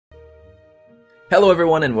Hello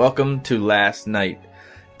everyone and welcome to Last Night.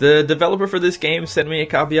 The developer for this game sent me a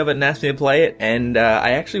copy of it and asked me to play it, and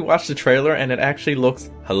I actually watched the trailer and it actually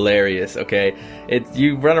looks hilarious, okay?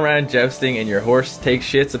 You run around jousting and your horse takes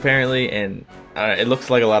shits apparently, and it looks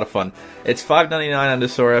like a lot of fun. It's $5.99 on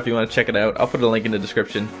Sora if you want to check it out. I'll put a link in the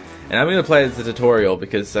description. And I'm going to play the tutorial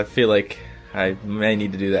because I feel like I may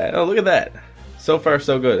need to do that. Oh, look at that. So far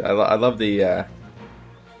so good. I love the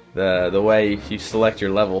way you select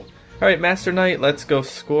your level. Alright, Master Knight, let's go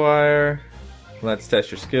Squire. Let's test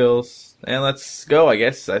your skills. And let's go, I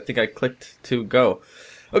guess. I think I clicked to go.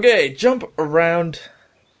 Okay, jump around.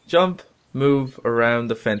 Jump, move around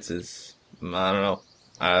the fences. I don't know.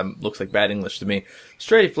 Looks like bad English to me.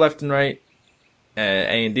 Strafe, left and right.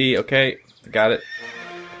 A and D, okay. Got it.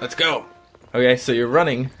 Let's go. Okay, so you're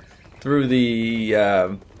running through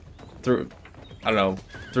the, through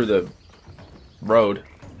the road. I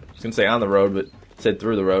was gonna say on the road, but said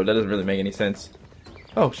through the road. That doesn't really make any sense.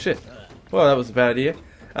 Oh shit. Well, that was a bad idea.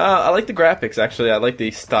 I like the graphics, actually. I like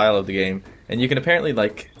the style of the game. And you can apparently,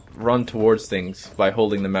 like, run towards things by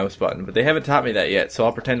holding the mouse button. But they haven't taught me that yet, so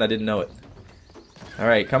I'll pretend I didn't know it.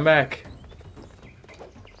 Alright, come back.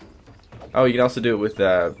 Oh, you can also do it with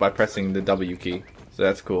by pressing the W key. So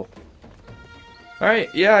that's cool.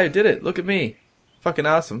 Alright, yeah, I did it. Look at me. Fucking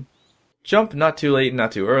awesome. Jump not too late,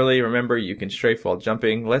 not too early. Remember, you can strafe while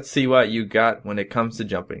jumping. Let's see what you got when it comes to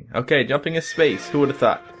jumping. Okay, jumping is space. Who would have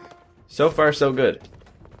thought? So far, so good.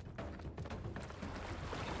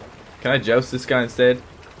 Can I joust this guy instead?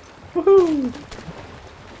 Woohoo!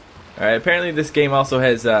 Alright, apparently this game also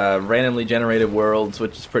has randomly generated worlds,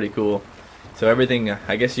 which is pretty cool. So everything,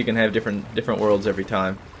 I guess you can have different worlds every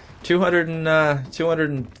time.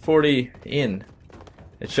 240 in.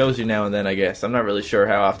 It shows you now and then, I guess. I'm not really sure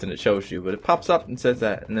how often it shows you, but it pops up and says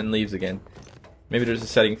that, and then leaves again. Maybe there's a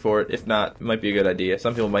setting for it. If not, it might be a good idea.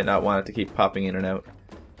 Some people might not want it to keep popping in and out.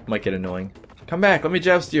 Might get annoying. Come back, let me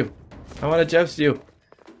joust you. I want to joust you.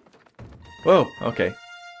 Whoa, okay.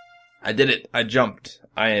 I did it. I jumped.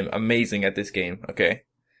 I am amazing at this game, okay.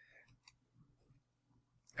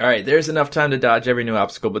 Alright, there's enough time to dodge every new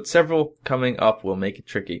obstacle, but several coming up will make it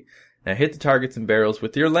tricky. Now hit the targets and barrels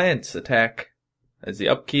with your lance attack. As the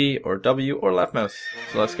up key, or W, or left mouse.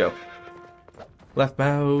 So let's go. Left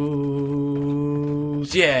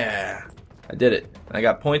mouse. Yeah! I did it. I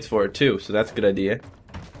got points for it too, so that's a good idea.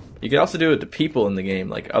 You can also do it to people in the game,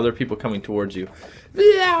 like other people coming towards you.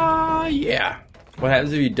 Yeah! Yeah! What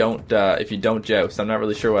happens if you don't joust? I'm not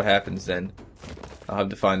really sure what happens then. I'll have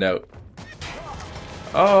to find out.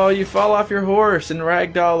 Oh, you fall off your horse and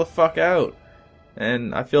ragdoll the fuck out.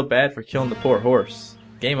 And I feel bad for killing the poor horse.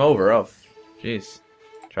 Game over. Oh, jeez.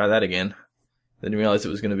 Try that again. Didn't realize it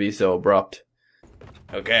was going to be so abrupt.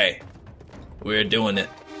 Okay. We're doing it.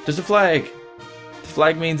 There's a flag. The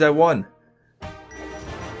flag means I won.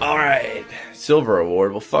 Alright. Silver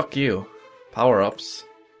award. Well, fuck you. Power-ups.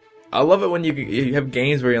 I love it when you have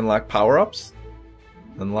games where you unlock power-ups.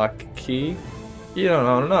 Unlock key. You don't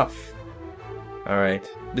know enough. Alright.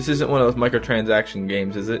 This isn't one of those microtransaction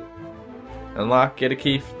games, is it? Unlock, get a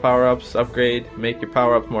key for power-ups, upgrade, make your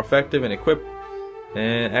power-ups more effective, and equip,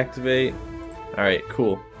 and activate. Alright,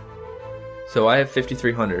 cool. So I have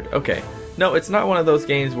 5,300. Okay. No, it's not one of those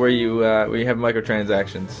games where you have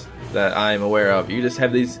microtransactions that I'm aware of. You just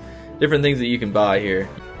have these different things that you can buy here.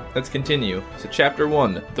 Let's continue. So Chapter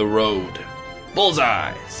 1, The Road.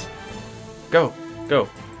 Bullseyes! Go! Go!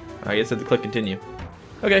 I guess I have to click continue.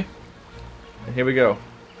 Okay. And here we go.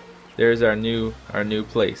 There's our new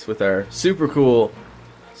place with our super cool,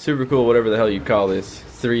 whatever the hell you call this,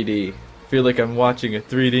 3D. Feel like I'm watching a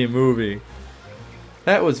 3D movie.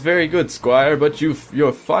 That was very good, Squire, but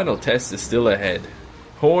your final test is still ahead.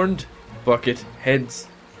 Horned bucket heads.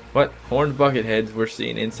 What? Horned bucket heads were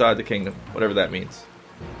seen inside the kingdom, whatever that means.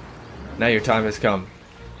 Now your time has come.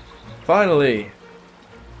 Finally!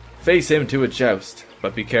 Face him to a joust,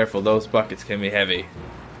 but be careful, those buckets can be heavy.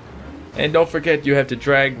 And don't forget you have to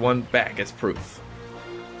drag one back as proof.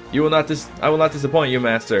 I will not disappoint you,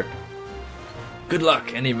 master. Good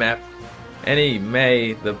luck, any may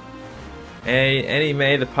the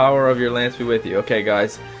power of your lance be with you. Okay,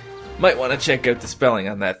 guys. Might want to check out the spelling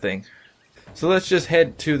on that thing. So let's just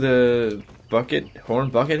head to the horn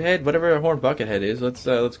bucket head, whatever a horn bucket head is. Let's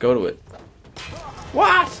go to it.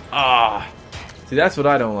 What? Ah. See, that's what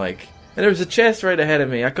I don't like. And there was a chest right ahead of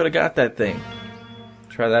me. I could have got that thing.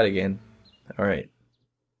 Try that again. Alright.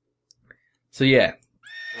 So yeah.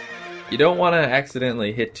 You don't want to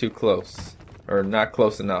accidentally hit too close. Or not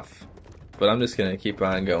close enough. But I'm just going to keep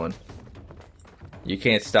on going. You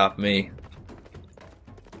can't stop me.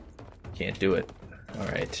 Can't do it.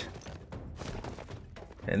 Alright.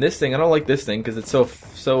 And this thing, I don't like this thing because it's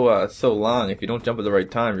so long. If you don't jump at the right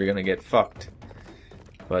time, you're gonna get fucked.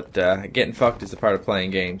 But getting fucked is a part of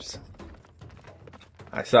playing games.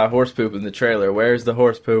 I saw horse poop in the trailer. Where's the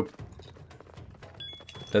horse poop?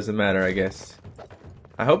 Doesn't matter, I guess.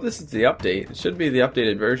 I hope this is the update. It should be the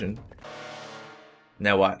updated version.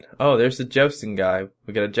 Now what? Oh, there's the jousting guy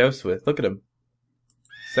we gotta joust with. Look at him.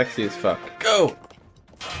 Sexy as fuck. Go!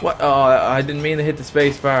 What? Oh, I didn't mean to hit the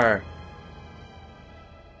space bar.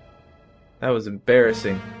 That was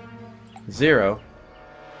embarrassing. 0.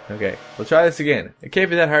 Okay, we'll try this again. It can't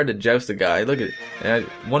be that hard to joust a guy. Look at it.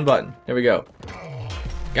 One button. Here we go.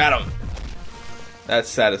 Got him! That's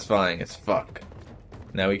satisfying as fuck.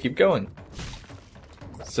 Now we keep going.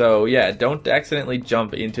 So, yeah, don't accidentally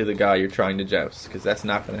jump into the guy you're trying to joust, because that's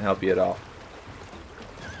not going to help you at all.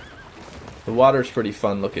 The water's pretty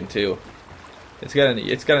fun looking, too. It's got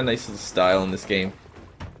a nice little style in this game.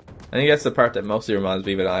 I think that's the part that mostly reminds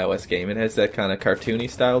me of an iOS game. It has that kind of cartoony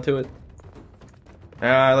style to it.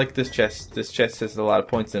 I like this chest. This chest has a lot of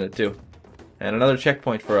points in it, too. And another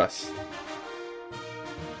checkpoint for us.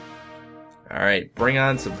 Alright, bring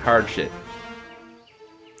on some hard shit.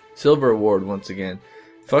 Silver reward once again.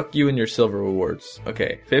 Fuck you and your silver rewards.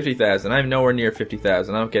 Okay, 50,000. I'm nowhere near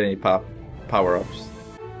 50,000. I don't get any power-ups.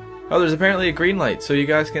 Oh, there's apparently a green light, so you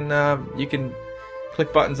guys can you can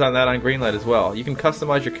click buttons on that on green light as well. You can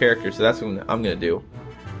customize your character, so that's what I'm gonna do.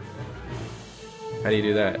 How do you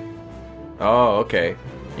do that? Oh, okay.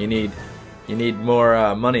 You need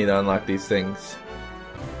more money to unlock these things.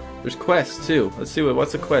 There's quests too. Let's see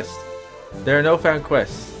what's a quest. There are no found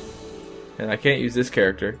quests. And I can't use this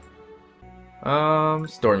character.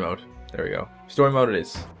 Story mode. There we go. Story mode it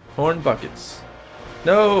is. Horn buckets.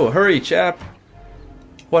 No, hurry, chap.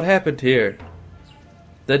 What happened here?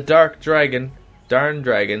 The darn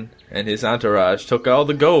dragon, and his entourage took all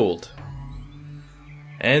the gold.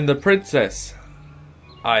 And the princess.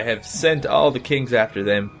 I have sent all the kings after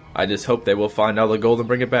them. I just hope they will find all the gold and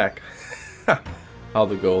bring it back. All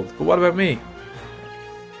the gold. But what about me?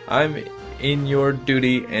 I'm in your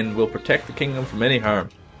duty and will protect the kingdom from any harm.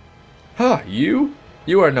 Huh, you?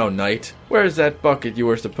 You are no knight. Where's that bucket you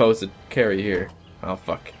were supposed to carry here? Oh,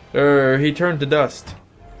 fuck. He turned to dust.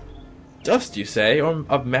 Dust, you say? Or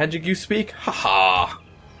of magic you speak? Ha ha!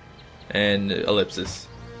 And ellipsis.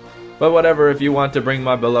 But whatever, if you want to bring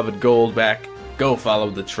my beloved gold back, go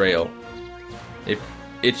follow the trail.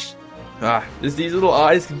 These little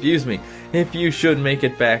eyes confuse me. If you should make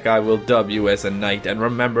it back, I will dub you as a knight, and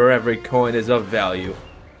remember every coin is of value.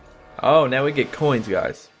 Oh, now we get coins,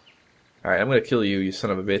 guys. Alright, I'm gonna kill you, you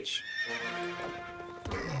son of a bitch.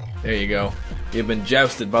 There you go. You've been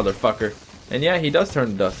jousted, motherfucker. And yeah, he does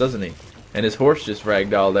turn to dust, doesn't he? And his horse just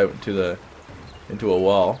ragdolled out into a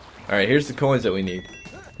wall. Alright, here's the coins that we need.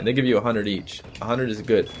 And they give you 100 each. 100 is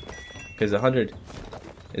good. Because 100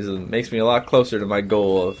 makes me a lot closer to my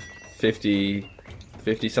goal of 50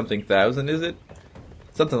 something thousand, is it?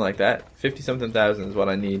 Something like that. 50 something thousand is what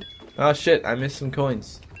I need. Oh shit, I missed some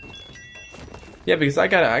coins. Yeah, because I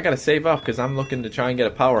gotta save up because I'm looking to try and get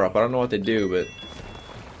a power up. I don't know what they do, but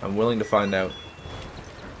I'm willing to find out.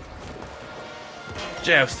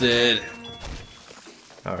 Jousted!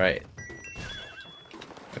 Alright.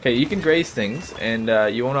 Okay, you can graze things, and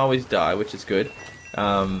you won't always die, which is good.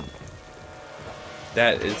 That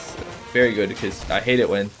is very good, because I hate it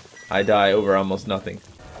when I die over almost nothing.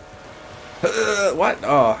 What?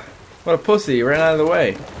 Oh, what a pussy, he ran out of the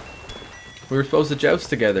way. We were supposed to joust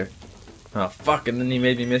together. Oh, fuck, and then he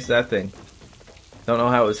made me miss that thing. Don't know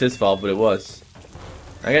how it was his fault, but it was.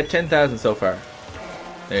 I got 10,000 so far.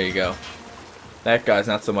 There you go. That guy's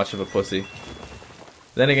not so much of a pussy.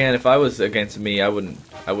 Then again, if I was against me, I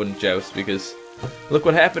wouldn't joust, because look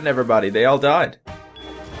what happened to everybody. They all died.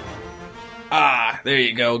 Ah, there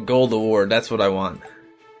you go. Gold award. That's what I want.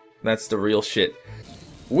 That's the real shit.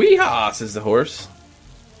 Wee-haw, says the horse.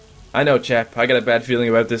 I know, chap. I got a bad feeling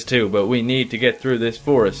about this too, but we need to get through this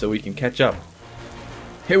forest so we can catch up.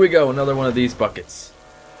 Here we go, another one of these buckets.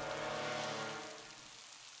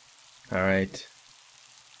 Alright.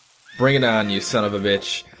 Bring it on, you son of a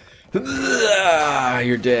bitch.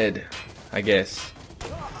 You're dead, I guess.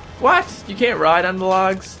 What? You can't ride on the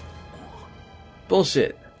logs?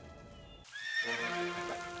 Bullshit.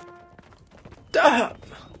 Stop!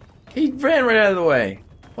 He ran right out of the way.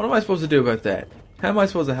 What am I supposed to do about that? How am I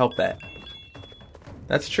supposed to help that?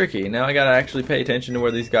 That's tricky. Now I gotta actually pay attention to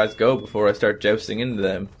where these guys go before I start jousting into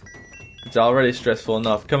them. It's already stressful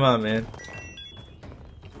enough. Come on, man.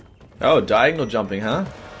 Oh, diagonal jumping, huh?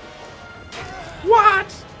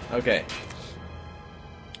 What? Okay.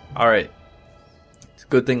 Alright. It's a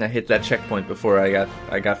good thing I hit that checkpoint before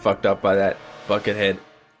I got fucked up by that bucket head.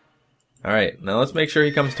 Alright, now let's make sure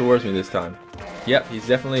he comes towards me this time. Yep, he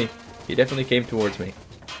definitely came towards me.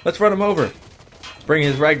 Let's run him over. Bring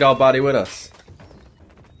his ragdoll body with us.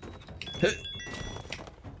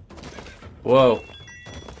 Whoa.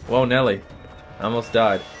 Whoa, Nelly. I almost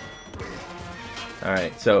died.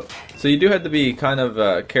 Alright, so you do have to be kind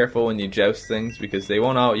of careful when you joust things, because you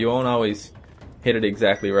won't always hit it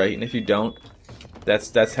exactly right, and if you don't,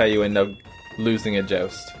 that's how you end up losing a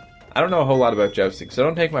joust. I don't know a whole lot about jousting, so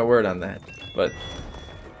don't take my word on that. But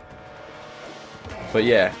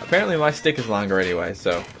yeah, apparently my stick is longer anyway,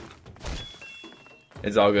 so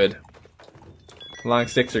it's all good. Long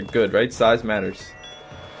sticks are good, right? Size matters.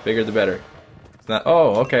 Bigger the better. It's not.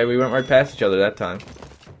 Oh, okay, we went right past each other that time.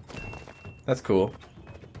 That's cool.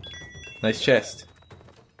 Nice chest.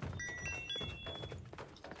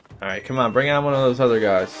 Alright, come on, bring on one of those other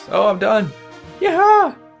guys. Oh, I'm done!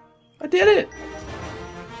 Yeah! I did it!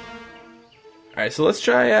 Alright, so let's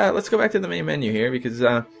try, let's go back to the main menu here, because,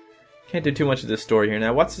 can't do too much of this story here.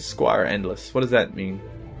 Now, what's the Squire Endless? What does that mean?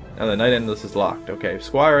 Now, the Night Endless is locked. Okay,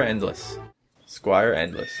 Squire Endless. Squire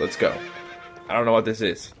Endless. Let's go. I don't know what this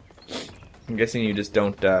is. I'm guessing you just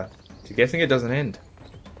don't, I'm guessing it doesn't end.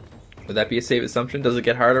 Would that be a safe assumption? Does it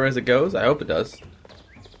get harder as it goes? I hope it does.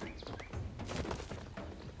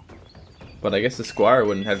 But I guess the Squire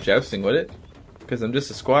wouldn't have jousting, would it? Because I'm just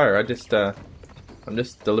a Squire. I'm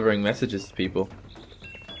just delivering messages to people.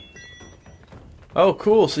 Oh,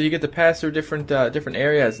 cool! So you get to pass through different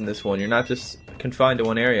areas in this one. You're not just confined to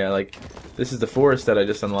one area. Like, this is the forest that I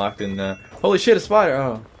just unlocked in. Holy shit, a spider!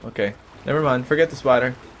 Oh, okay. Never mind. Forget the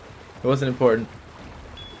spider. It wasn't important.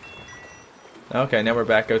 Okay, now we're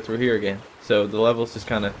back out through here again. So the levels just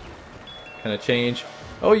kind of change.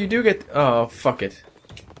 Oh, you do get. Oh, fuck it.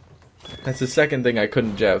 That's the second thing I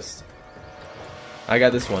couldn't joust. I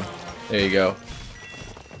got this one. There you go.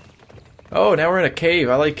 Oh, now we're in a cave.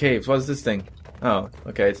 I like caves. What is this thing? Oh,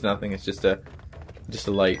 okay, it's nothing. It's just a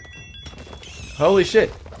light. Holy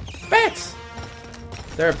shit! Bats!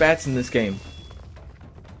 There are bats in this game.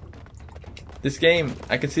 This game,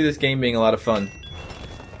 I can see this game being a lot of fun.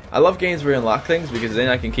 I love games where you unlock things, because then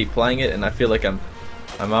I can keep playing it, and I feel like I'm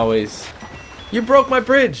always. You broke my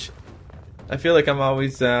bridge! I feel like I'm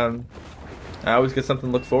always I always get something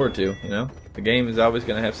to look forward to. You know, the game is always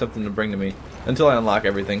gonna have something to bring to me until I unlock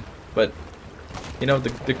everything. But you know,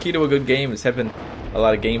 the key to a good game is having a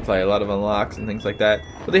lot of gameplay, a lot of unlocks and things like that.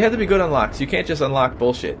 But they have to be good unlocks. You can't just unlock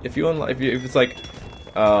bullshit. If it's like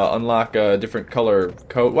unlock a different color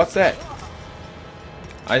coat. What's that?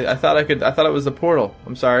 I thought it was a portal.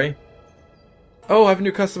 I'm sorry. Oh, I have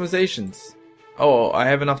new customizations. Oh, I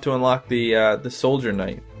have enough to unlock the soldier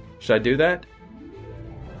knight. Should I do that?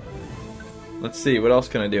 Let's see. What else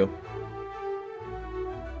can I do?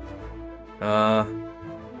 I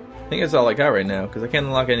think that's all I got right now, because I can't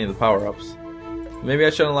unlock any of the power-ups. Maybe I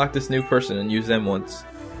should unlock this new person and use them once.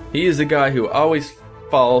 He is the guy who always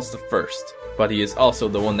falls the first, but he is also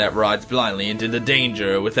the one that rides blindly into the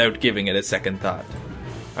danger without giving it a second thought.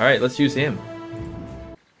 Alright, let's use him.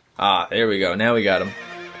 Ah, there we go. Now we got him.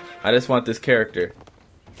 I just want this character.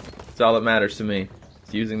 That's all that matters to me.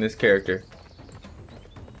 It's using this character.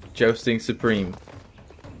 Jousting Supreme.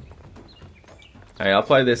 Alright, I'll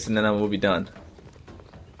play this and then we'll be done.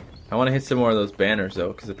 I want to hit some more of those banners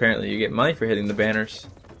though, because apparently you get money for hitting the banners.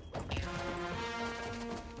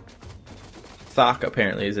 Thock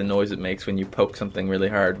apparently is a noise it makes when you poke something really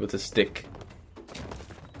hard with a stick.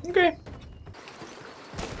 Okay.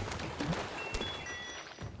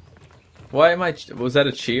 Why am I? Was that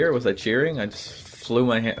a cheer? Was I cheering? I just flung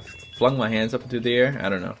my hands up into the air. I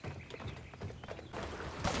don't know.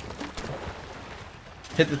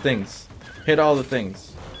 Hit the things. Hit all the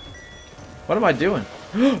things. What am I doing?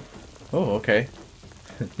 Oh, okay.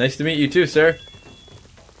 Nice to meet you too, sir.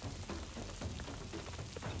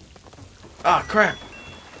 Ah, crap!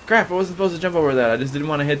 Crap! I wasn't supposed to jump over that. I just didn't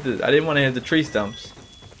want to hit the. I didn't want to hit the tree stumps.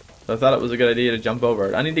 So I thought it was a good idea to jump over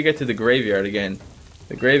it. I need to get to the graveyard again.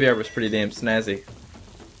 The graveyard was pretty damn snazzy,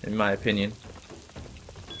 in my opinion.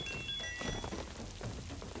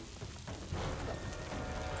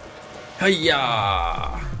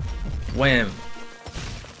 Hiya! Wham!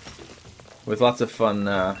 With lots of fun,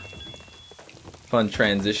 fun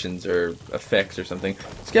transitions or effects or something.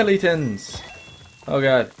 Skeletons! Oh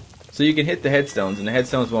god. So you can hit the headstones, and the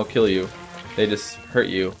headstones won't kill you. They just hurt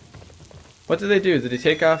you. What did they do? Did they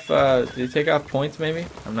take off points maybe?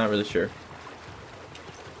 I'm not really sure.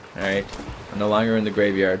 Alright. I'm no longer in the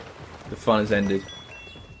graveyard. The fun has ended.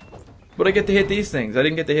 But I get to hit these things. I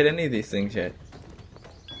didn't get to hit any of these things yet.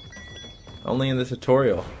 Only in the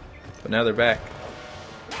tutorial. But now they're back.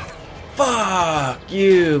 Fuck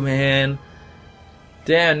you, man.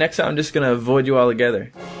 Damn, next time I'm just gonna avoid you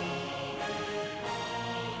altogether.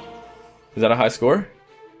 Is that a high score?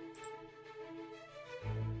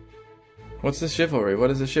 What's the chivalry? What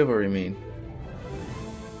does the chivalry mean?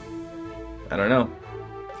 I don't know.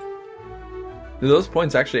 Do those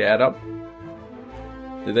points actually add up?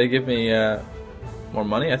 Did they give me more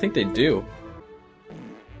money? I think they do.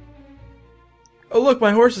 Oh look,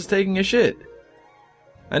 my horse is taking a shit.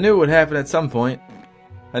 I knew it would happen at some point.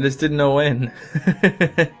 I just didn't know when.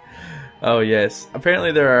 Oh yes.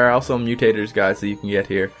 Apparently there are also mutators, guys, that you can get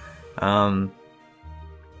here.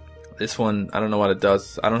 This one, I don't know what it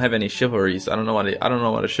does. I don't have any chivalries. I don't know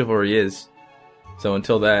what a chivalry is. So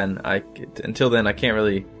until then, I can't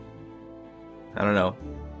really, I don't know,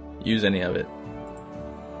 use any of it.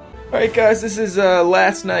 All right, guys, this is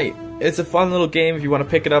Last Night. It's a fun little game if you want to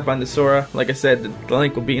pick it up on the Sora. Like I said, the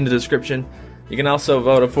link will be in the description. You can also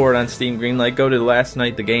vote for it on Steam Greenlight. Go to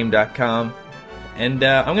lastnightthegame.com, and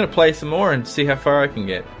I'm gonna play some more and see how far I can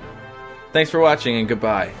get. Thanks for watching, and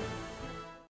goodbye.